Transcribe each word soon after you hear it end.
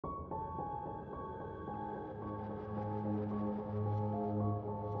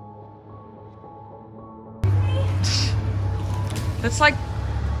It's like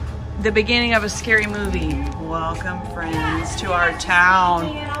the beginning of a scary movie. Welcome, friends, to our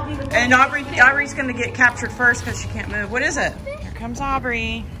town. And Aubrey's gonna get captured first because she can't move. What is it? Here comes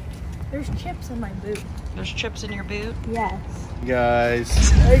Aubrey. There's chips in my boot. There's chips in your boot? Yes. Hey guys.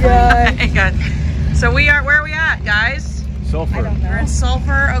 Hey guys. Hey guys. So where are we at, guys? Sulpher. I don't know. We're in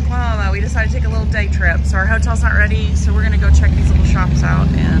Sulpher, Oklahoma. We decided to take a little day trip. So our hotel's not ready, so we're gonna go check these little shops out.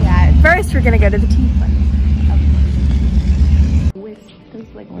 And yeah, at first we're gonna go to the tea place.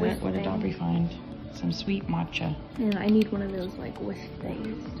 What did Aubrey find? Some sweet matcha. Yeah, I need one of those like wish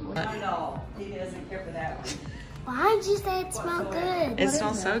things. No, he doesn't care for that one. Why did you say it smelled good? It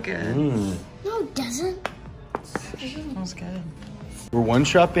smells so good. Mm. No, it doesn't. It smells good. We're one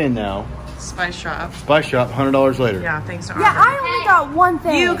shop in now. Spice shop. Spice shop, $100 later. Yeah, thanks to Aubrey. Yeah, I only got one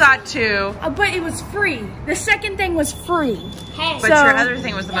thing. You got two. But it was free. The second thing was free. Hey, But your other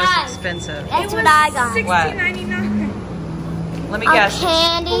thing was the most expensive. that's what I got. $16.99. Let me guess.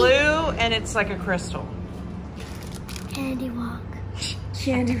 candy. It's blue and it's like a crystal. Candy walk.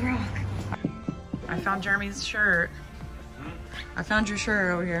 Candy Rock. I found Jeremy's shirt. I found your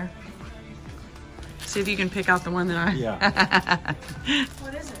shirt over here. See if you can pick out the one that I... Yeah.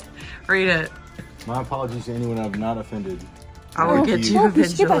 What is it? Read it. My apologies to anyone I've not offended. I will get you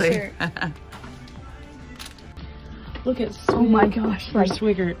eventually. Look at oh my gosh. For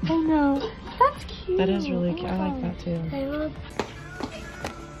Swigert. Oh no. That's cute. That is really cute. I like that too. Hey, look.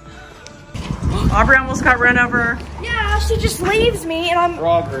 Aubrey almost got run over. Yeah, she just leaves me and I'm...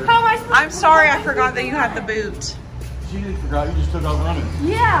 Robert. How am I supposed I'm sorry, I forgot that you had the boot. You didn't forgot, you just took off running.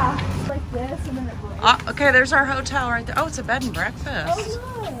 Yeah. Like this and then it breaks. Okay, there's our hotel right there. Oh, it's a bed and breakfast.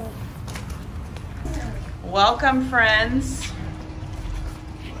 Oh no. Welcome, friends.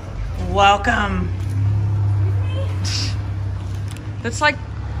 Welcome. That's like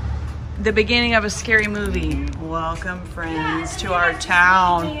the beginning of a scary movie. Welcome, friends, to our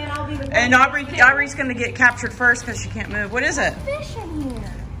town. And Aubrey's gonna get captured first because she can't move. What is it? Fish in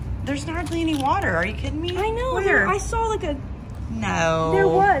here. There's hardly any water. Are you kidding me? I know. Where? I saw like a... No. There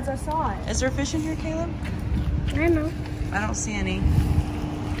was. I saw it. Is there fish in here, Caleb? I know. I don't see any.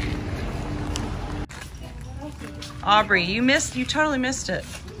 Aubrey, you totally missed it.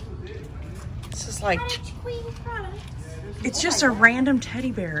 This is like, it's just a random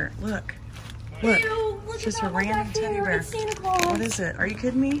teddy bear. Look. Look. Ew, look It's just at a that one random back teddy there. bear. It's Santa Claus. What is it? Are you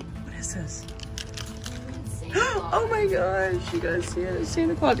kidding me? What is this? Oh my gosh, you guys see it? It's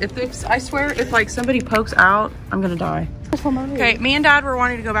Santa Claus. I swear, if like somebody pokes out, I'm gonna die. Okay, me and Dad were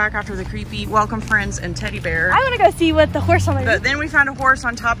wanting to go back after the creepy welcome friends and teddy bear. I want to go see what the horse on the But then we found a horse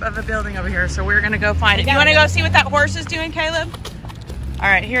on top of a building over here, so we're gonna go find it. You wanna go see what that horse is doing, Caleb? All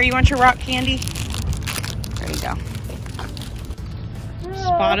right, here, you want your rock candy? There you go.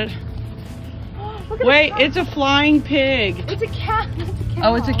 Spotted. Wait, it's a flying pig. It's a cat. It's a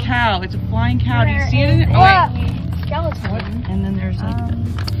cow. Oh, it's a cow. It's a flying cow. Do you see it? Oh, wait. Skeleton. And then there's like,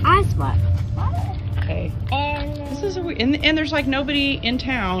 I spot. okay. And This is and there's like nobody in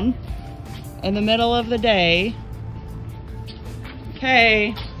town in the middle of the day.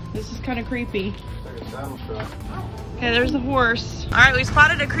 Okay, this is kind of creepy. Okay, there's the horse. All right, we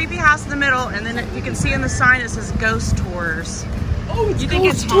spotted a creepy house in the middle, and then you can see in the sign it says ghost tours. Oh, it's You think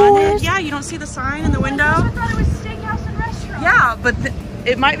it's ghost haunted? tours? Yeah, you don't see the sign in the window? I thought it was steakhouse and restaurant. Yeah, but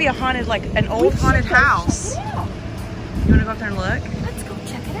it might be a haunted, like an old haunted house. Check it out. You wanna go up there and look? Let's go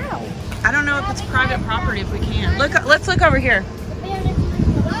check it out. I don't know if it's private property if we can. Let's look over here.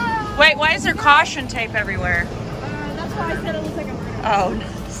 Wait, why is there caution tape everywhere? That's why I said it looks like a... Oh,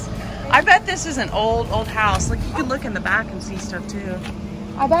 nice. I bet this is an old house. Like you can look in the back and see stuff too.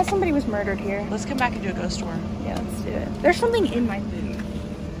 I bet somebody was murdered here. Let's come back and do a ghost tour. Yeah, let's do it. There's something in my boot.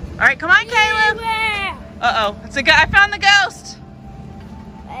 All right, come on, Caleb. Uh-oh, it's a guy. I found the ghost.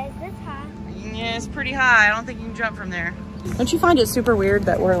 is this high? Yeah, it's pretty high. I don't think you can jump from there. Don't you find it super weird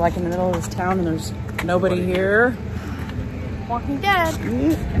that we're like in the middle of this town and there's nobody here? Walking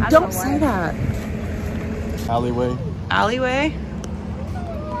Dead. Don't say that. Alleyway. Alleyway?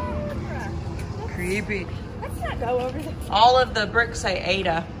 Creepy. Let's not go over there. All of the bricks say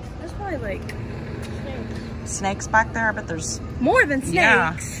Ada. There's probably like Snakes back there? I bet there's... more than snakes.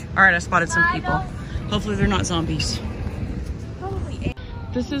 Yeah. All right, I spotted some people. Hopefully they're not zombies. Probably.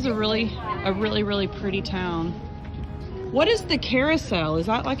 This is a really pretty town. What is the carousel? Is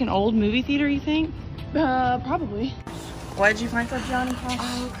that like an old movie theater, you think? Probably. What did you find for Johnny Cash.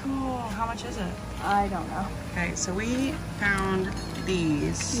 Oh, cool. How much is it? I don't know. Okay, so we found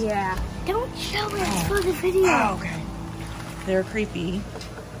these. Yeah. Don't show it for the video. Oh, okay. They're creepy.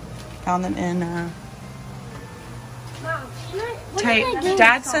 Found them in,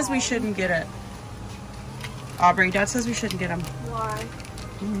 Dad says we shouldn't get it. Aubrey, Dad says we shouldn't get them. Why?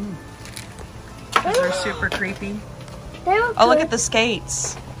 They're super creepy. They look Oh, look good. at the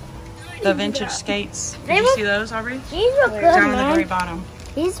skates. The vintage skates. Did They you look- see those, Aubrey? These look good, Down at the very man. bottom.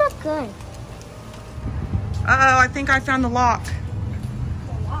 These look good. Uh-oh, I think I found the lock.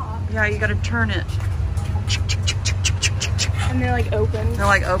 Yeah, you gotta turn it. And they're like open. They're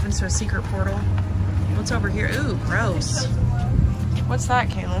like open to a secret portal. What's over here? Ooh, gross. What's that,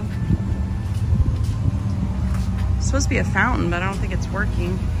 Caleb? It's supposed to be a fountain, but I don't think it's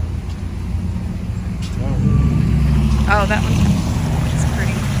working. Oh, that one's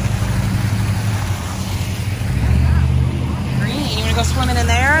pretty. Green. You wanna go swimming in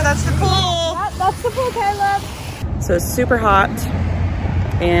there? That's the pool. That's the pool, Caleb. So it's super hot,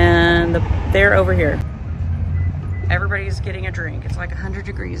 and they're over here. Everybody's getting a drink. It's like 100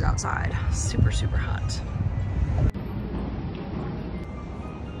 degrees outside. Super, super hot.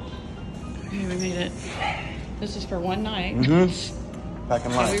 Okay, we made it. This is for one night. Back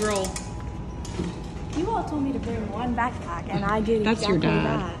in So line. we roll. You all told me to bring one backpack, and I did That's your exactly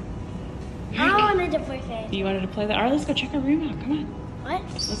dad. that. I wanted to play that. You wanted to play that? All right, let's go check our room out. Come on. What?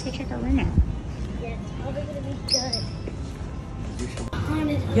 Let's go check our room out. Yeah, it's probably gonna be good.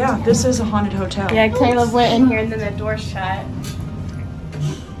 Haunted Yeah, this is a haunted hotel. Yeah, Caleb went in here, and then the door shut.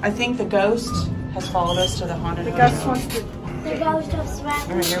 I think the ghost has followed us to the haunted The hotel. ghost wants to. The ghost of Sweat.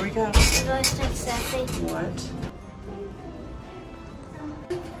 All right, here we go. The ghost of Sassy. What?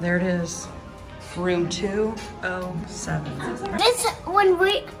 There it is. Room 207. This when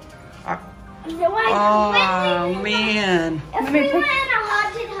we. Uh, When Oh, we man. if we were in a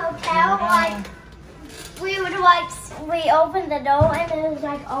haunted hotel, like we would like we opened the door and it was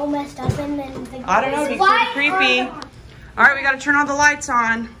like all messed up and then the I don't know, it'd be Why pretty creepy. are All right, we got to turn all the lights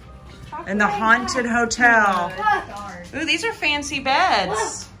on in the haunted hotel. the- Ooh, these are fancy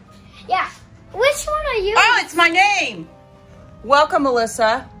beds. Yeah. Which one are you? Oh, it's my name. Welcome,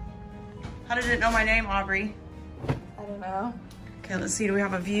 Melissa. How did it know my name, Aubrey? I don't know. Okay, let's see. Do we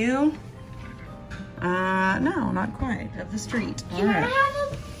have a view? No, not quite. Of the street. All Can I right.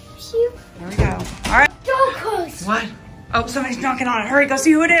 have a few? There we go. All right. Door close. What? Oh, somebody's knocking on it. Hurry, go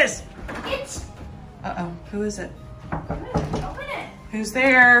see who it is. It's. Uh-oh. Who is it? Open it. Who's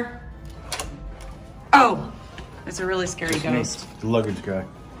there? Oh, it's a really scary ghost. The luggage guy.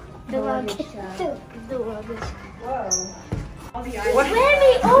 The luggage. The luggage. What? Ran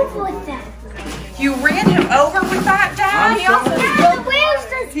me over with that. You ran him over with that, Dad? He also Where's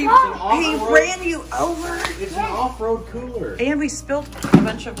the he phone? ran you over, It's an off-road cooler. and we spilled a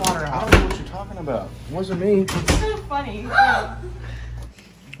bunch of water I out. don't know what you're talking about. It wasn't me. So funny.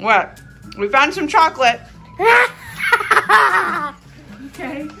 What? We found some chocolate.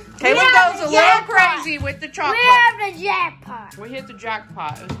 Okay. Caleb goes a little crazy with the We chocolate. have the jackpot. We hit the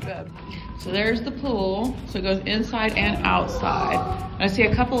jackpot. It was good. So there's the pool. So it goes inside and outside. I see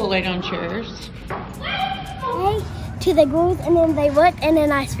a couple of lay-down chairs. To the girls, and then they looked, and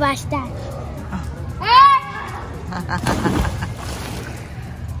then I splashed that.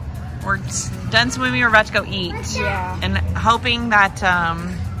 We're done swimming. We're about to go eat. Yeah. And hoping that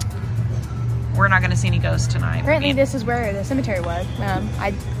we're not going to see any ghosts tonight. Apparently, this is where the cemetery was.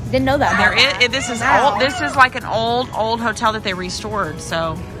 I didn't know that. There is. This is old. This is like an old hotel that they restored.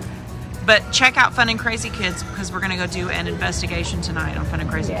 So, but check out Fun and Crazy Kids because we're gonna go do an investigation tonight on Fun and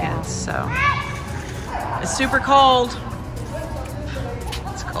Crazy Kids. So it's super cold.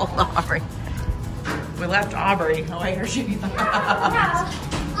 It's cold, Aubrey. We left Aubrey. Oh, here she is.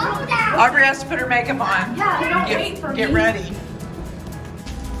 Aubrey has to put her makeup on. Get ready.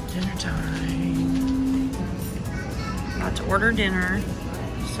 Dinner time. About to order dinner.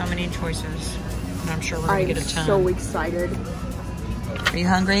 So many choices. And I'm sure we're gonna get a ton. so excited. Are you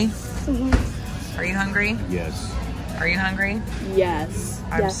hungry? Are you hungry? Yes. Are you hungry? Yes.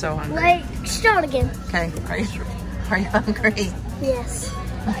 I'm so hungry. Wait, start again. Okay. Are you hungry? Yes.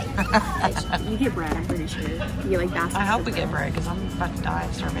 You get bread, I'm pretty sure. You get like baskets. I hope we get bread because I'm about to die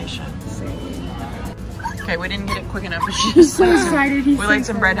of starvation. Okay, we didn't get it quick enough. She's so excited. We laid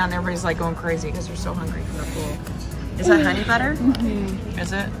some bread down there. Everybody's like going crazy because they're so hungry from the pool. Is that honey butter? Mm-hmm.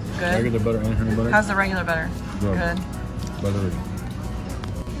 Is it good? Regular butter and honey butter. How's the regular butter? Good. Good. Buttery.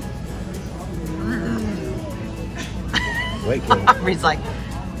 Wait, Caleb. Everybody's like,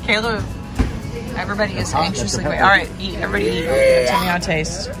 Caleb. Everybody is anxiously waiting. All right, eat. Everybody eat. Tell me how it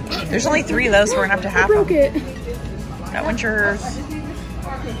tastes. There's only 3 of those, so we're gonna have to half them. That one's yours.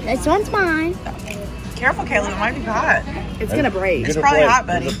 This one's mine. Careful, Caleb. It might be hot. It's gonna break. It's probably hot,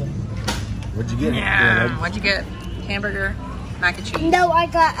 buddy. What'd you get? Yeah. What'd you get? Hamburger, mac and cheese. No, I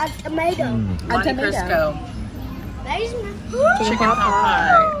got a tomato. Monte Cristo, There's my chicken pot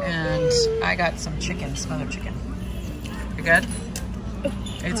pie, and I got some chicken, smothered chicken. You good?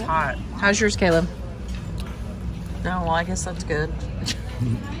 It's hot. How's yours, Caleb? No, well, I guess that's good.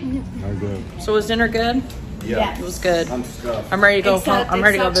 Not good. So was dinner good? Yeah. It was good. I'm stuffed. I'm ready to go home. I'm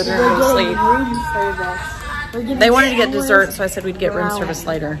ready to go to sleep. They wanted to get dessert, so I said we'd get room service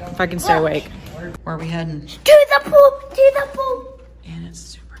later if I can stay awake. Where are we heading? To the pool! To the pool! And it's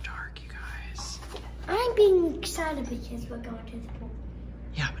super dark, you guys. I'm being excited because we're going to the pool.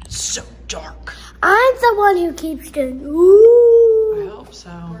 Yeah, but it's so dark. I'm the one who keeps doing ooh. I hope so.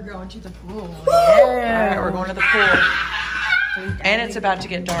 We're going to the pool. All right, we're going to the pool. And it's about to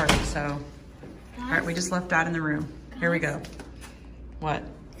get dark, so. All right, we just left Dad in the room. Here we go. What?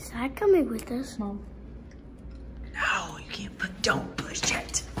 Is Dad coming with us? Mom. No, you can't don't push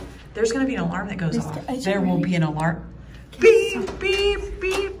it. There's gonna be an alarm that goes off. There will be an alarm. Beep, beep,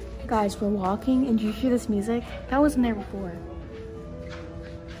 beep. Guys, we're walking, and do you hear this music? That wasn't there before.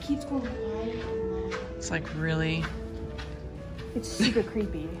 It keeps going loud. It's like really, It's super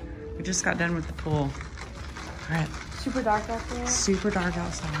creepy. we just got done with the pool. All right, Super dark out there. super dark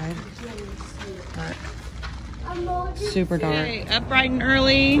outside. But I'm super dark. Up bright and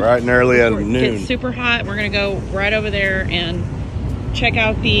early. Bright and early at It's noon. super hot. We're gonna go right over there and check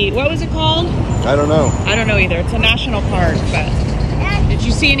out the, what was it called? I don't know. I don't know either. It's a national park, but did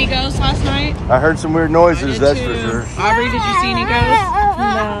you see any ghosts last night? I heard some weird I noises, did that's too. for sure. Aubrey, did you see any ghosts?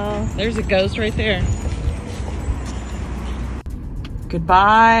 No. There's a ghost right there.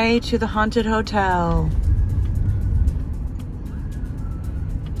 Goodbye to the haunted hotel.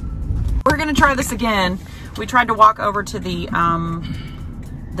 We're gonna try this again. We tried to walk over to the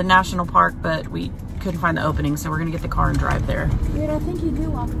national park, but we couldn't find the opening, so we're gonna get the car and drive there. Dude, I think you do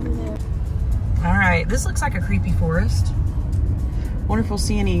walk through there. All right, this looks like a creepy forest. Wonder if we'll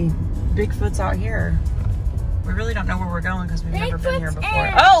see any Bigfoots out here. We really don't know where we're going because we've never been here Bigfoots before.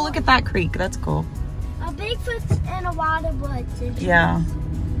 and- Oh, look at that creek. That's cool. A Bigfoot's in a water woods. Yeah.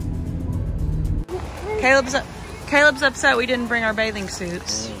 Caleb's upset we didn't bring our bathing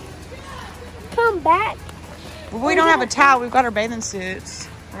suits. Come back. Well, we don't have a towel. We've got our bathing suits.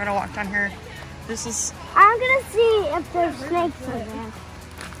 We're gonna walk down here. This is. I'm gonna see if there's snakes in there.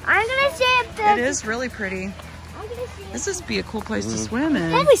 I'm gonna see if It there's. is really pretty. I'm gonna see. This would be a cool place to swim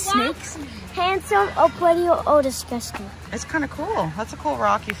in. Probably snakes. Handsome or pretty or disgusting. It's kind of cool. That's a cool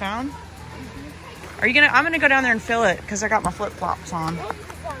rock you found. Are you gonna? I'm gonna go down there and fill it because I got my flip flops on.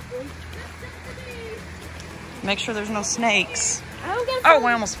 Make sure there's no snakes. Oh,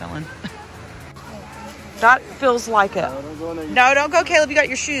 we almost fell in. That feels like it. No, don't go, Caleb. You got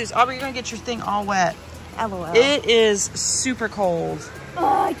your shoes. Aubrey, you're gonna get your thing all wet. LOL. It is super cold. Oh,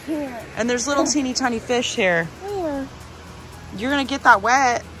 I can't. And there's little teeny tiny fish here. Yeah. You're gonna get that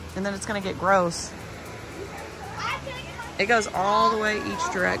wet and then it's gonna get gross. It goes all the way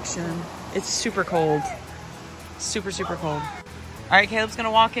each direction. It's super cold. Super, super cold. All right, Caleb's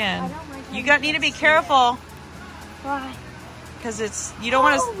gonna walk in. You need to be careful Why? because you don't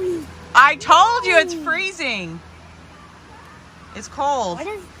want to. I told you it's freezing. It's cold. What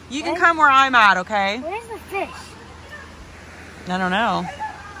is? You can come where I'm at, okay? Where's the fish? I don't know.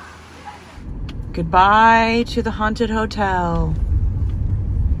 Goodbye to the haunted hotel.